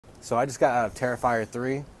So I just got out of Terrifier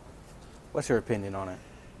 3. What's your opinion on it?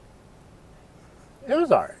 It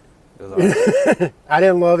was all right. It was all right. I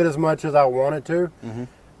didn't love it as much as I wanted to.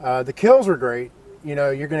 Mm-hmm. The kills were great. You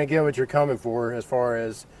know, you're going to get what you're coming for as far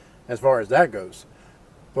as that goes.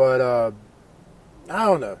 But I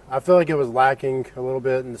don't know. I feel like it was lacking a little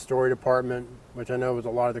bit in the story department, which I know was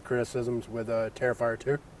a lot of the criticisms with Terrifier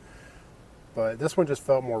 2. But this one just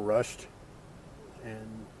felt more rushed.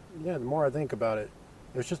 And yeah, the more I think about it,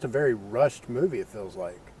 it was just a very rushed movie, it feels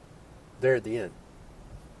like, there at the end.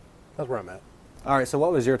 That's where I'm at. All right, so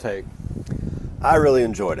what was your take? I really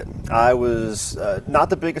enjoyed it. I was not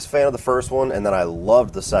the biggest fan of the first one, and then I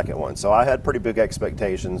loved the second one. So I had pretty big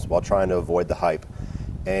expectations while trying to avoid the hype.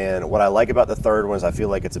 And what I like about the third one is I feel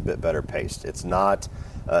like it's a bit better paced. It's not,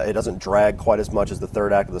 it doesn't drag quite as much as the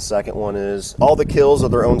third act of the second one is. All the kills are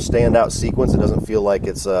their own standout sequence. It doesn't feel like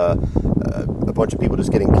it's a bunch of people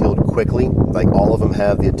just getting killed quickly. Like, all of them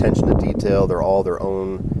have the attention to detail. They're all their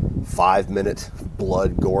own 5-minute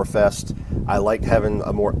blood gore fest. I liked having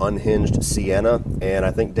a more unhinged Sienna, and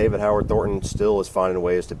I think David Howard Thornton still is finding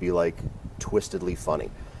ways to be, like, twistedly funny.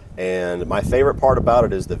 And my favorite part about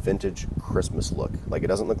it is the vintage Christmas look. Like, it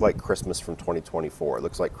doesn't look like Christmas from 2024. It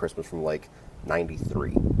looks like Christmas from, like,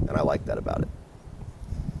 93, and I like that about it.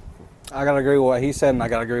 I got to agree with what he said, and I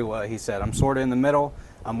got to agree with what he said. I'm sort of in the middle.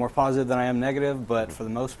 I'm more positive than I am negative, but for the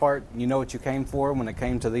most part, you know what you came for when it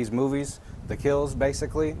came to these movies, the kills,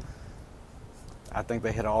 basically. I think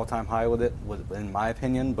they hit an all-time high with it, in my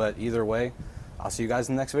opinion, but either way, I'll see you guys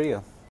in the next video.